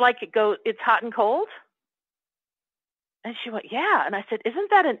it's like it's hot and cold? And she went, yeah. And I said, isn't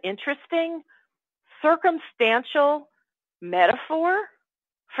that an interesting circumstantial metaphor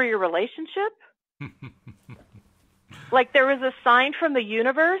for your relationship? Like there was a sign from the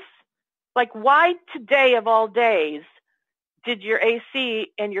universe. Like why today of all days did your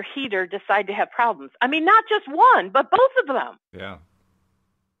AC and your heater decide to have problems? I mean, not just one, but both of them. Yeah.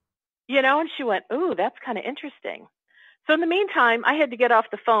 And she went, ooh, that's kind of interesting. So in the meantime, I had to get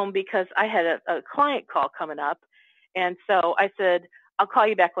off the phone because I had a client call coming up. And so I said, I'll call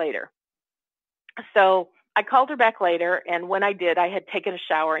you back later. So I called her back later, and when I did, I had taken a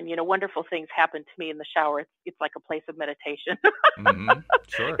shower, and wonderful things happened to me in the shower. It's like a place of meditation. Mm-hmm.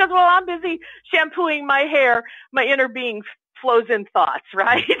 Sure. Because while I'm busy shampooing my hair, my inner being flows in thoughts,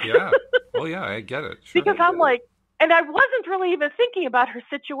 right? Yeah. Well, yeah, I get it. Sure. Because I'm like, and I wasn't really even thinking about her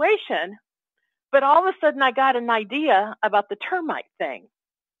situation, but all of a sudden I got an idea about the termite thing.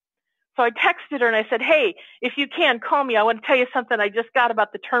 So I texted her and I said, hey, if you can, call me. I want to tell you something I just got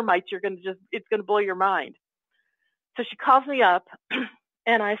about the termites. It's going to blow your mind. So she calls me up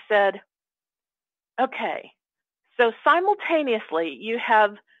and I said, okay, so simultaneously you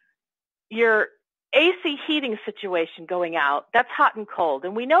have your AC heating situation going out. That's hot and cold.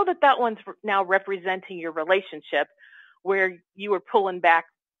 And we know that one's now representing your relationship where you were pulling back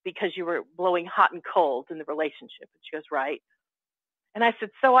because you were blowing hot and cold in the relationship. And she goes, right. And I said,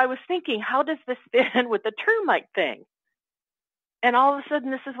 so I was thinking, how does this fit in with the termite thing? And all of a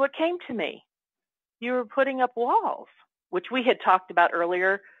sudden, this is what came to me. You were putting up walls, which we had talked about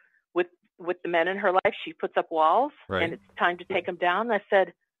earlier with the men in her life. She puts up walls, right. And it's time to take them down. And I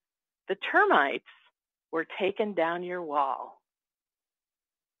said, the termites were taking down your wall.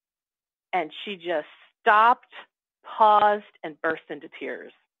 And she just stopped, paused, and burst into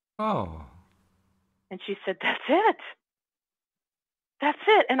tears. Oh. And she said, that's it. That's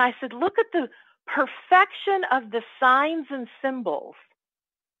it. And I said, look at the perfection of the signs and symbols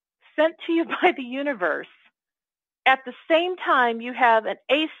sent to you by the universe. At the same time, you have an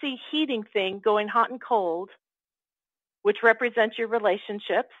AC heating thing going hot and cold, which represents your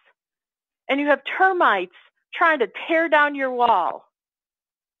relationships. And you have termites trying to tear down your wall.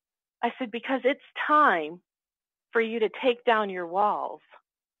 I said, because it's time for you to take down your walls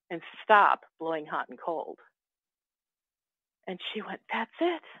and stop blowing hot and cold. And she went, that's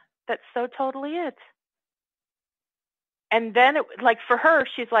it. That's so totally it. And then, for her,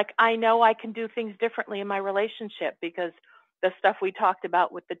 she's like, I know I can do things differently in my relationship because the stuff we talked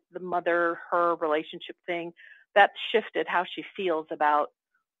about with the mother-her relationship thing, that shifted how she feels about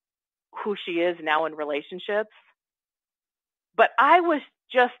who she is now in relationships. But I was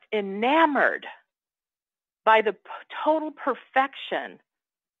just enamored by the total perfection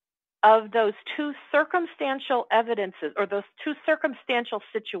of those two circumstantial evidences or those two circumstantial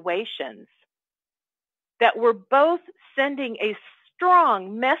situations that were both sending a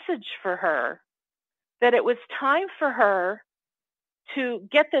strong message for her that it was time for her to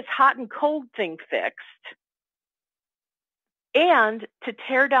get this hot and cold thing fixed and to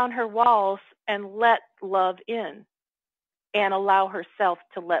tear down her walls and let love in and allow herself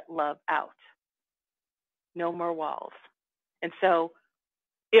to let love out. No more walls. And so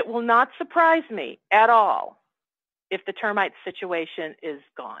it will not surprise me at all if the termite situation is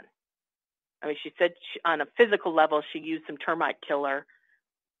gone. I mean, she said on a physical level, she used some termite killer.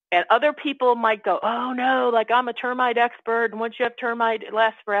 And other people might go, oh, no, like I'm a termite expert. And once you have termite, it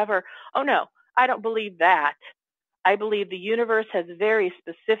lasts forever. Oh, no, I don't believe that. I believe the universe has very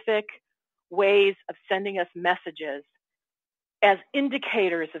specific ways of sending us messages as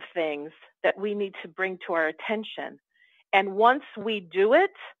indicators of things that we need to bring to our attention. And once we do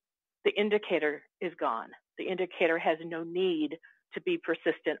it, the indicator is gone. The indicator has no need to be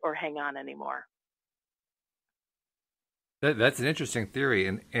persistent or hang on anymore. That's an interesting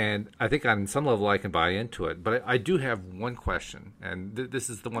theory, and I think on some level I can buy into it. But I do have one question, and this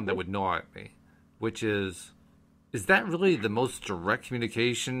is the one that would gnaw at me, which is that really the most direct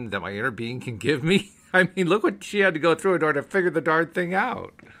communication that my inner being can give me? I mean, look what she had to go through in order to figure the darn thing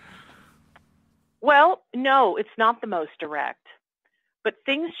out. Well, no, it's not the most direct. But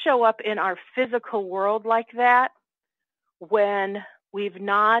things show up in our physical world like that when we've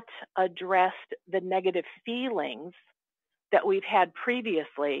not addressed the negative feelings that we've had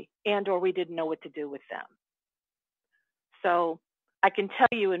previously and or we didn't know what to do with them. So I can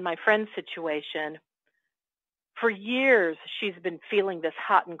tell you in my friend's situation, for years, she's been feeling this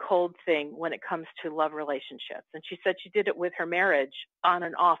hot and cold thing when it comes to love relationships. And she said she did it with her marriage on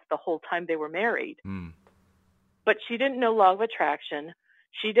and off the whole time they were married. But she didn't know law of attraction.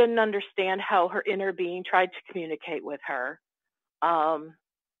 She didn't understand how her inner being tried to communicate with her. And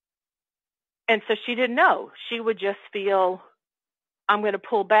so she didn't know. She would just feel, I'm going to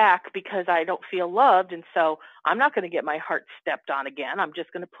pull back because I don't feel loved. And so I'm not going to get my heart stepped on again. I'm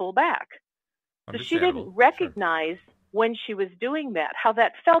just going to pull back. So she didn't recognize when she was doing that, how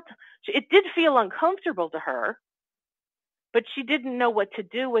that felt. It did feel uncomfortable to her, but she didn't know what to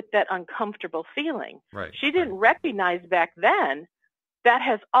do with that uncomfortable feeling. Right. She didn't recognize back then that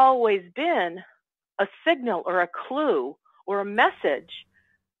has always been a signal or a clue or a message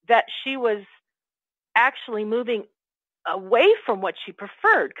that she was actually moving away from what she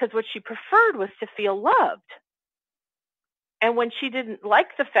preferred, because what she preferred was to feel loved. And when she didn't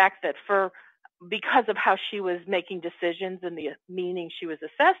like the fact that because of how she was making decisions and the meaning she was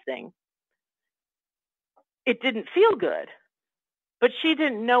assessing, it didn't feel good. But she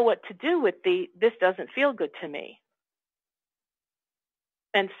didn't know what to do with this doesn't feel good to me.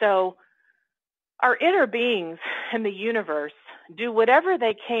 And so our inner beings in the universe do whatever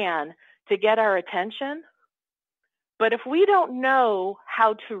they can to get our attention. But if we don't know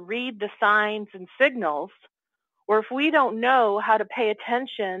how to read the signs and signals, or if we don't know how to pay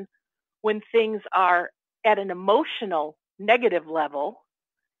attention when things are at an emotional negative level,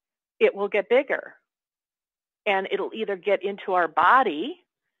 it will get bigger. And it'll either get into our body,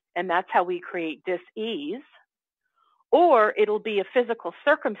 and that's how we create dis-ease, or it'll be a physical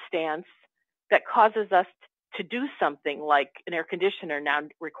circumstance that causes us to do something, like an air conditioner now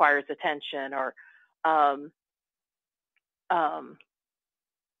requires attention, or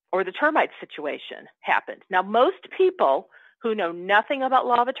the termite situation happened. Now, most people who know nothing about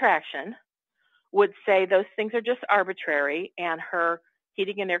law of attraction would say those things are just arbitrary, and her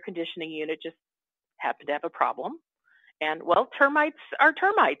heating and air conditioning unit just happened to have a problem. And, well, termites are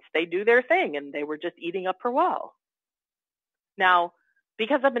termites. They do their thing, and they were just eating up her wall. Now,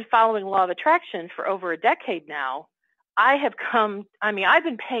 because I've been following law of attraction for over a decade now, I've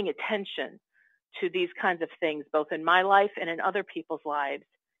been paying attention to these kinds of things, both in my life and in other people's lives.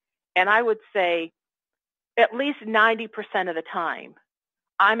 And I would say at least 90% of the time,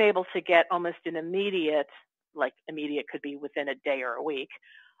 I'm able to get almost an immediate could be within a day or a week,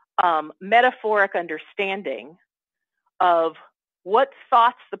 metaphoric understanding of what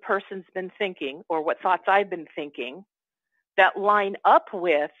thoughts the person's been thinking or what thoughts I've been thinking that line up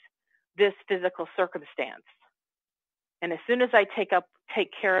with this physical circumstance. And as soon as I take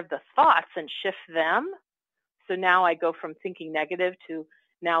care of the thoughts and shift them, so now I go from thinking negative to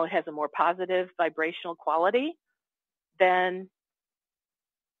now it has a more positive vibrational quality, then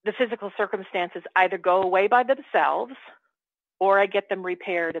the physical circumstances either go away by themselves or I get them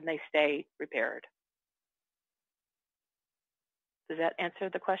repaired and they stay repaired. Does that answer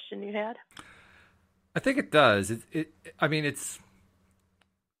the question you had? I think it does.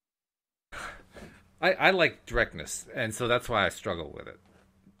 I like directness, and so that's why I struggle with it.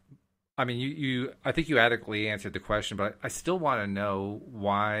 I mean, I think you adequately answered the question, but I still want to know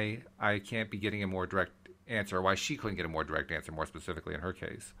why I can't be getting a more direct answer, or why she couldn't get a more direct answer, more specifically in her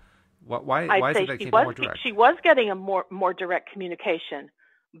case. Why is it that can't be more direct? She was getting a more direct communication,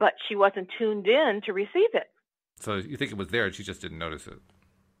 but she wasn't tuned in to receive it. So you think it was there and she just didn't notice it?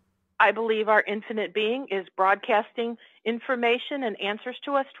 I believe our infinite being is broadcasting information and answers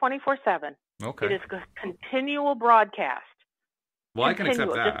to us 24/7. Okay. It is a continual broadcast. Well, I can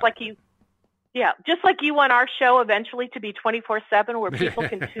accept that. Just like you want our show eventually to be 24/7, where people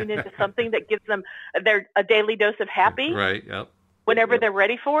can tune into something that gives them a daily dose of happy. Right. Yep. Whenever they're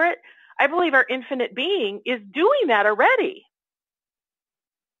ready for it. I believe our infinite being is doing that already.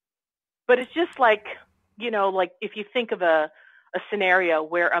 But it's just like, like if you think of a scenario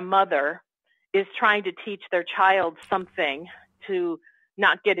where a mother is trying to teach their child something to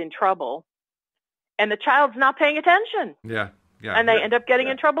not get in trouble, and the child's not paying attention. Yeah. Yeah. And they end up getting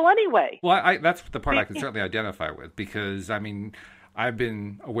in trouble anyway. Well, that's the part I can certainly identify with, because, I mean, I've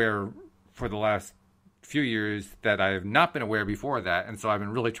been aware for the last few years that I have not been aware before that, and so I've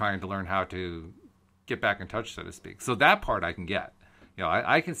been really trying to learn how to get back in touch, so to speak. So that part I can get.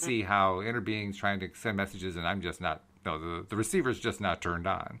 I can see how inner beings trying to send messages, and I'm just not, the receiver's just not turned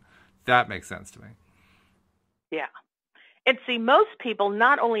on. That makes sense to me. Yeah. And see, most people,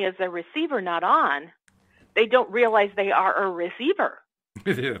 not only is their receiver not on, they don't realize they are a receiver.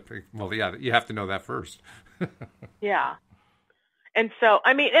 Well, yeah, you have to know that first. Yeah. And so,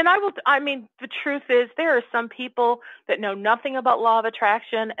 the truth is there are some people that know nothing about law of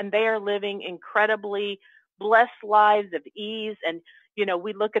attraction, and they are living incredibly blessed lives of ease. And,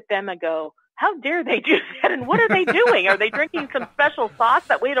 we look at them and go, how dare they do that? And what are they doing? Are they drinking some special sauce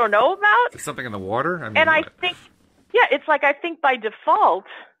that we don't know about? Something in the water? I think, it's like, I think by default,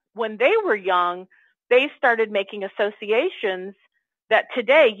 when they were young, they started making associations that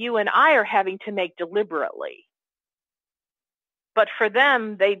today you and I are having to make deliberately. But for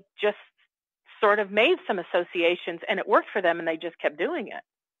them, they just sort of made some associations, and it worked for them, and they just kept doing it.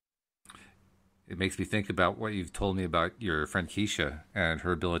 It makes me think about what you've told me about your friend Keisha and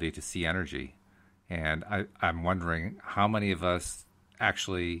her ability to see energy. And I'm wondering how many of us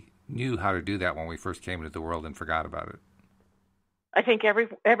actually knew how to do that when we first came into the world and forgot about it. I think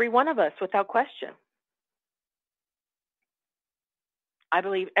every one of us, without question. I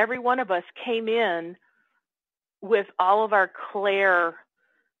believe every one of us came in with all of our clair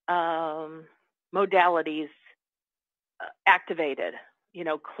modalities activated,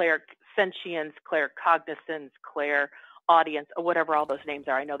 clair sentience, clair cognizance, clair audience, or whatever all those names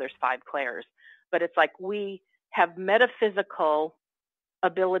are. I know there's 5 clairs, but it's like we have metaphysical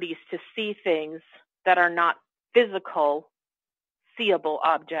abilities to see things that are not physical, seeable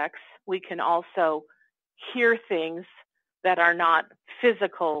objects. We can also hear things that are not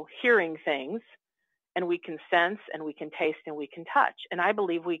physical hearing things, and we can sense and we can taste and we can touch. And I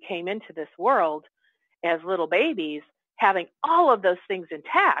believe we came into this world as little babies having all of those things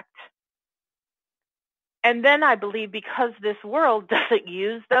intact. And then I believe because this world doesn't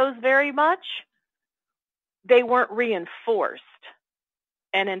use those very much, they weren't reinforced.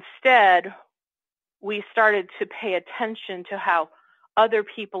 And instead, we started to pay attention to how other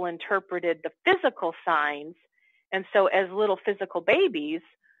people interpreted the physical signs. And so as little physical babies,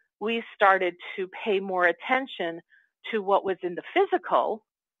 we started to pay more attention to what was in the physical,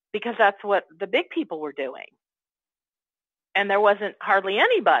 because that's what the big people were doing. And there wasn't hardly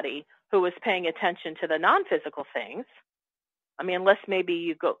anybody who was paying attention to the non-physical things. I mean, unless maybe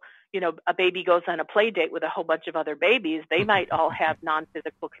you go, a baby goes on a play date with a whole bunch of other babies, they might all have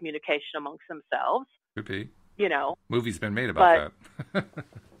non-physical communication amongst themselves. Could be. Movies been made about that.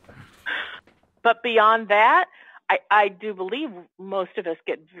 But beyond that, I do believe most of us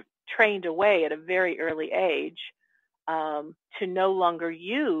get trained away at a very early age to no longer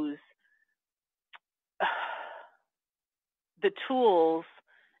use the tools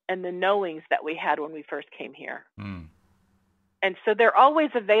and the knowings that we had when we first came here. Mm. And so they're always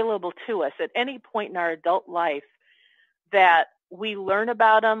available to us at any point in our adult life that we learn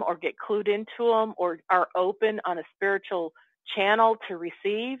about them or get clued into them or are open on a spiritual channel to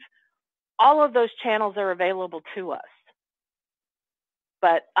receive. All of those channels are available to us.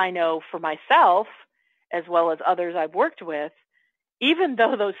 But I know for myself, as well as others I've worked with, even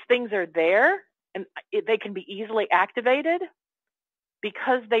though those things are there and they can be easily activated,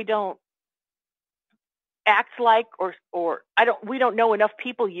 because they don't act like we don't know enough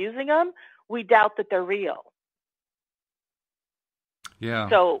people using them, we doubt that they're real. Yeah.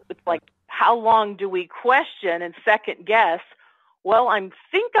 So it's like, how long do we question and second guess? Well, I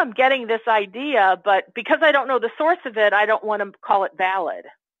think I'm getting this idea, but because I don't know the source of it, I don't want to call it valid.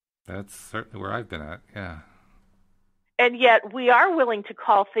 That's certainly where I've been at, yeah. And yet we are willing to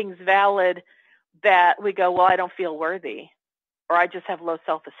call things valid that we go, well, I don't feel worthy, or I just have low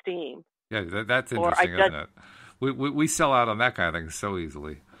self-esteem. Yeah, that's interesting, isn't it? We sell out on that kind of thing so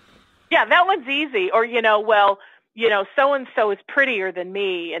easily. Yeah, that one's easy. Or, so-and-so is prettier than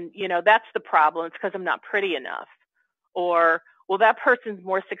me, and, that's the problem. It's because I'm not pretty enough. Or, well, that person's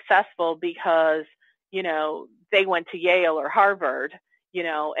more successful because, they went to Yale or Harvard,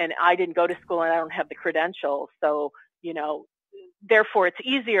 and I didn't go to school and I don't have the credentials. So, therefore it's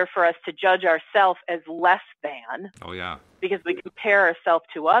easier for us to judge ourselves as less than. Oh, yeah. Because we compare ourselves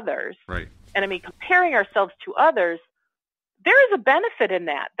to others. Right. And comparing ourselves to others, there is a benefit in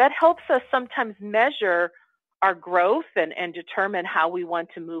that. That helps us sometimes measure our growth and determine how we want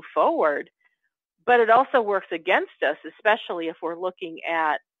to move forward. But it also works against us, especially if we're looking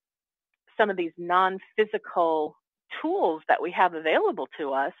at some of these non-physical tools that we have available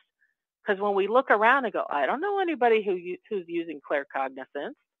to us. Because when we look around and go, I don't know anybody who's using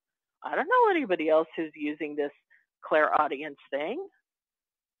claircognizance. I don't know anybody else who's using this clairaudience thing.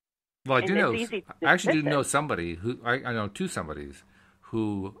 Well, And it's easy to I actually do dismiss know it. somebody who, I know two somebodies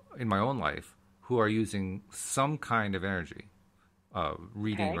who, in my own life, who are using some kind of energy,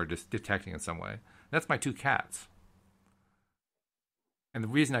 reading Okay. or just detecting in some way. That's my two cats. And the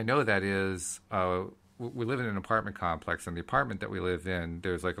reason I know that is we live in an apartment complex, and the apartment that we live in,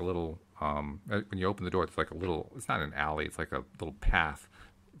 there's like a little, when you open the door, it's like a little, it's not an alley, it's like a little path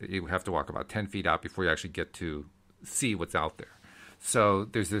that you have to walk about 10 feet out before you actually get to see what's out there. So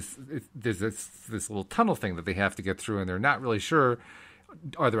there's this little tunnel thing that they have to get through, and they're not really sure,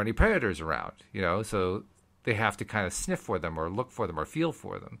 are there any predators around, so they have to kind of sniff for them or look for them or feel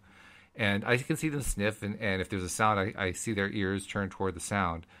for them. And I can see them sniff, and if there's a sound, I see their ears turn toward the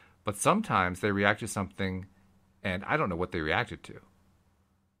sound. But sometimes they react to something, and I don't know what they reacted to.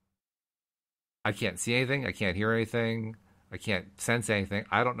 I can't see anything. I can't hear anything. I can't sense anything.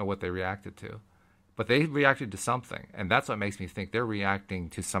 I don't know what they reacted to. But they reacted to something, and that's what makes me think they're reacting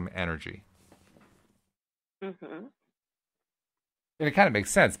to some energy. Mm-hmm. And it kind of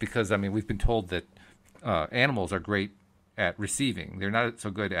makes sense because, I mean, we've been told that animals are great at receiving. They're not so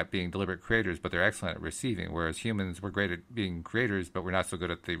good at being deliberate creators, but they're excellent at receiving, whereas humans, we're great at being creators, but we're not so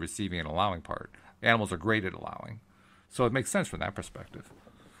good at the receiving and allowing part. Animals are great at allowing. So it makes sense from that perspective.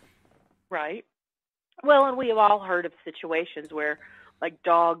 Right. Well, and we have all heard of situations where, like,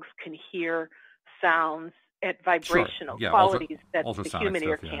 dogs can hear sounds at Sure. vibrational Yeah, qualities that the ultrasonic human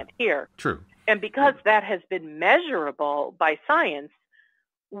ear stuff, yeah. can't hear. True. And because that has been measurable by science,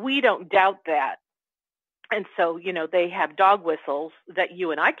 we don't doubt that. And so, they have dog whistles that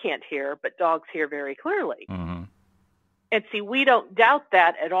you and I can't hear, but dogs hear very clearly. Mm-hmm. And see, we don't doubt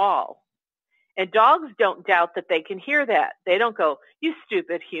that at all. And dogs don't doubt that they can hear that. They don't go, you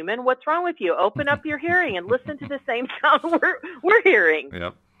stupid human, what's wrong with you? Open up your hearing and listen to the same sound we're hearing.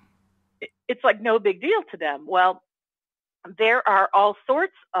 Yep. It's like no big deal to them. Well, there are all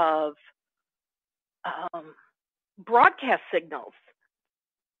sorts of broadcast signals,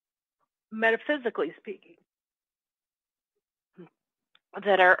 metaphysically speaking,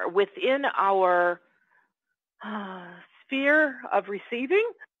 that are within our sphere of receiving.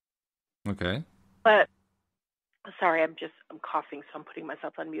 Okay. But sorry, I'm coughing, so I'm putting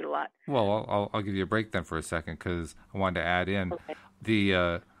myself on mute a lot. Well, I'll give you a break then for a second because I wanted to add in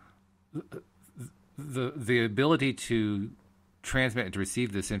the ability to transmit and to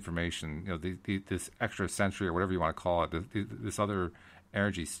receive this information, this extra sensory or whatever you want to call it, this other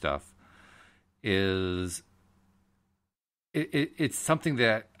energy stuff is it's something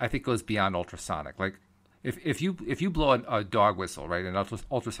that I think goes beyond ultrasonic. Like if you blow a dog whistle, right, an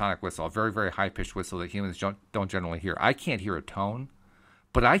ultrasonic whistle, a very very high pitched whistle that humans don't generally hear. I can't hear a tone,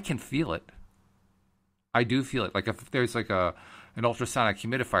 but I can feel it. I do feel it. Like if there's like an ultrasonic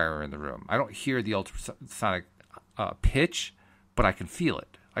humidifier in the room, I don't hear the ultrasonic pitch, but I can feel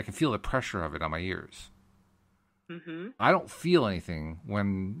it. I can feel the pressure of it on my ears. Mm-hmm. I don't feel anything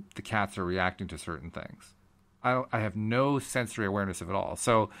when the cats are reacting to certain things. I have no sensory awareness of it all.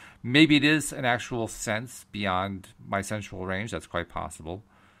 So maybe it is an actual sense beyond my sensual range. That's quite possible.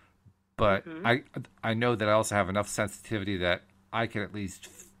 But I know that I also have enough sensitivity that I can at least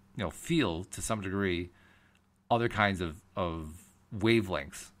feel to some degree other kinds of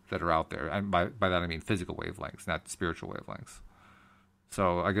wavelengths that are out there. And by that I mean physical wavelengths, not spiritual wavelengths.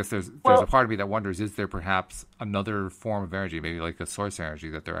 So I guess there's a part of me that wonders, is there perhaps another form of energy, maybe like a source energy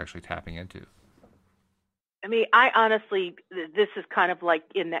that they're actually tapping into? I mean, I honestly, this is kind of like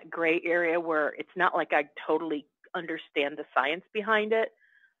in that gray area where it's not like I totally understand the science behind it.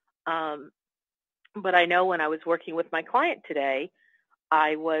 But I know when I was working with my client today,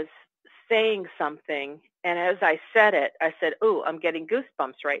 I was saying something, and as I said it, I said, "Ooh, I'm getting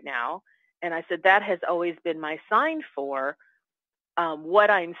goosebumps right now." And I said, that has always been my sign for what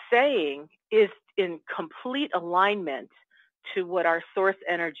I'm saying is in complete alignment to what our source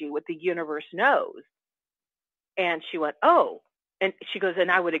energy, what the universe knows. And she went, oh, and she goes, and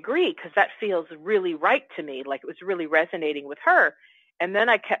I would agree because that feels really right to me, like it was really resonating with her. And then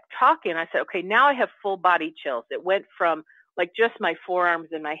I kept talking. I said, okay, now I have full body chills. It went from like just my forearms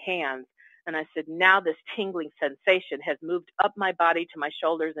and my hands. And I said, now this tingling sensation has moved up my body to my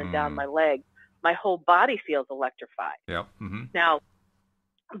shoulders and down my legs. My whole body feels electrified. Yep. Mm-hmm. Now,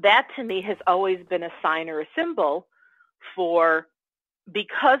 that to me has always been a sign or a symbol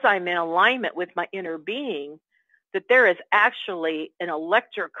because I'm in alignment with my inner being, that there is actually an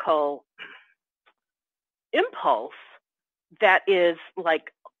electrical impulse that is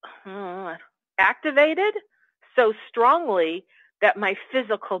like activated so strongly that my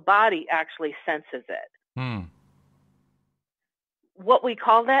physical body actually senses it. What we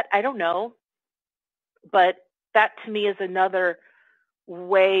call that, I don't know. But that to me is another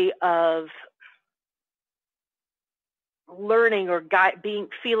way of learning or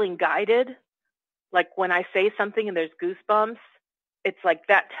feeling guided. Like when I say something and there's goosebumps, it's like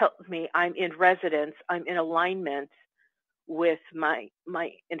that tells me I'm in resonance, I'm in alignment with my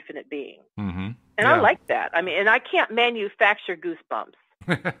infinite being. Mm-hmm. And I like that. I mean, and I can't manufacture goosebumps.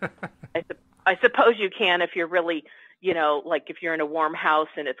 I suppose you can if you're really, like if you're in a warm house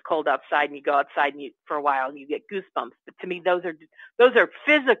and it's cold outside and you go outside and for a while and you get goosebumps. But to me, those are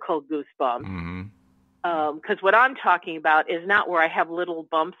physical goosebumps. Mm-hmm. Because what I'm talking about is not where I have little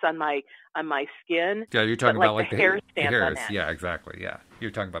bumps on my skin. Yeah, you're talking about like the hair stands hairs. on end. Yeah, exactly. Yeah,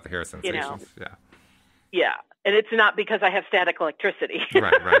 you're talking about the hair sensations. Yeah. Yeah, and it's not because I have static electricity.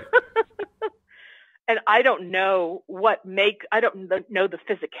 Right. And I don't know I don't know the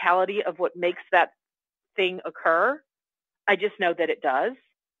physicality of what makes that thing occur. I just know that it does.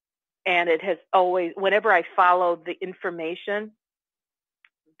 And it has always, whenever I follow the information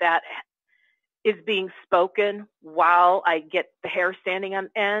that is being spoken while I get the hair standing on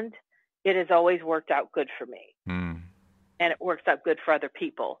end, it has always worked out good for me. Mm. And it works out good for other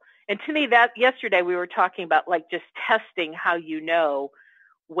people. And to me, that yesterday we were talking about like just testing how you know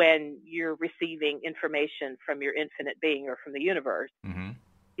when you're receiving information from your infinite being or from the universe, mm-hmm.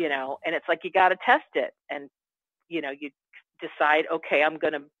 And it's like you got to test it. And, you decide, okay, I'm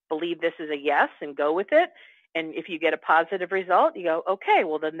going to believe this is a yes and go with it. And if you get a positive result, you go, okay,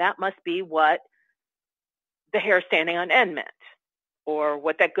 well, then that must be what the hair standing on end meant or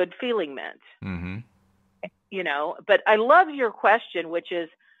what that good feeling meant. Mm-hmm. But I love your question, which is,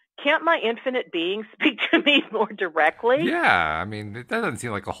 can't my infinite being speak to me more directly? Yeah, I mean, that doesn't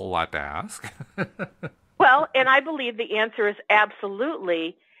seem like a whole lot to ask. Well, and I believe the answer is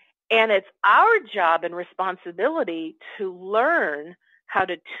absolutely. And it's our job and responsibility to learn how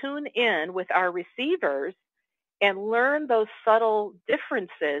to tune in with our receivers and learn those subtle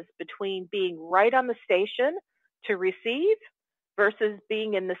differences between being right on the station to receive versus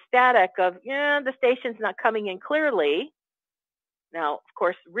being in the static of, the station's not coming in clearly. Now, of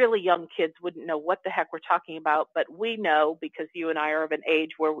course, really young kids wouldn't know what the heck we're talking about, but we know because you and I are of an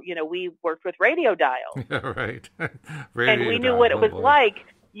age where, we worked with radio dials. Yeah, right. And we knew what it was like.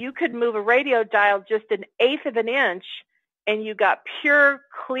 You could move a radio dial just an eighth of an inch and you got pure,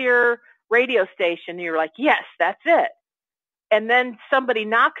 clear radio station. And you're like, yes, that's it. And then somebody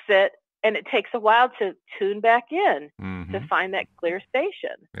knocks it and it takes a while to tune back in to find that clear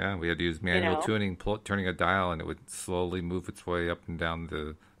station. Yeah, we had to use manual tuning, turning a dial, and it would slowly move its way up and down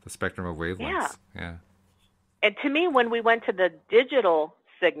the spectrum of wavelengths. Yeah. And to me, when we went to the digital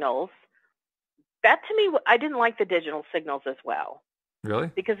signals, that to me, I didn't like the digital signals as well.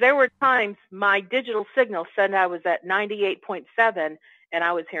 Really? Because there were times my digital signal said I was at 98.7 and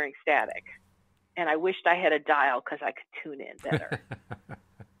I was hearing static. And I wished I had a dial because I could tune in better.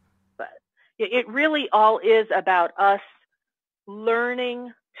 But it really all is about us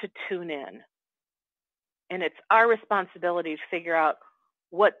learning to tune in. And it's our responsibility to figure out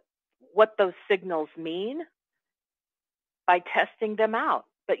what those signals mean by testing them out.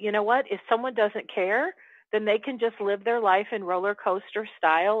 But you know what? If someone doesn't care, then they can just live their life in roller coaster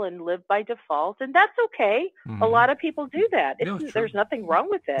style and live by default. And that's okay. Mm-hmm. A lot of people do that. There's nothing wrong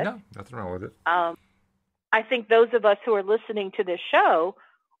with it. No, nothing wrong with it. I think those of us who are listening to this show,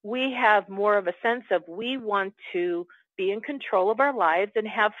 we have more of a sense of we want to be in control of our lives and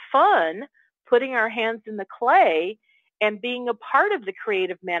have fun putting our hands in the clay and being a part of the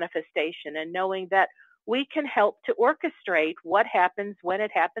creative manifestation and knowing that we can help to orchestrate what happens, when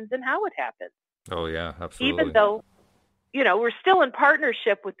it happens, and how it happens. Oh, yeah, absolutely. Even though, we're still in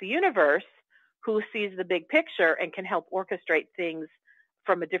partnership with the universe who sees the big picture and can help orchestrate things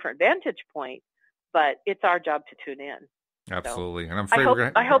from a different vantage point, but it's our job to tune in. Absolutely. So and I'm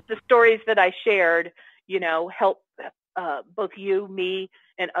afraid I hope the stories that I shared, help both you, me,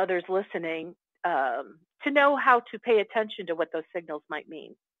 and others listening to know how to pay attention to what those signals might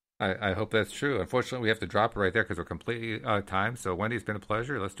mean. I hope that's true. Unfortunately, we have to drop it right there because we're completely out of time. So, Wendy, it's been a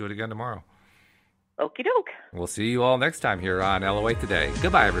pleasure. Let's do it again tomorrow. Okie doke. We'll see you all next time here on LOA Today.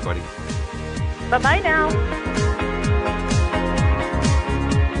 Goodbye, everybody. Bye-bye now.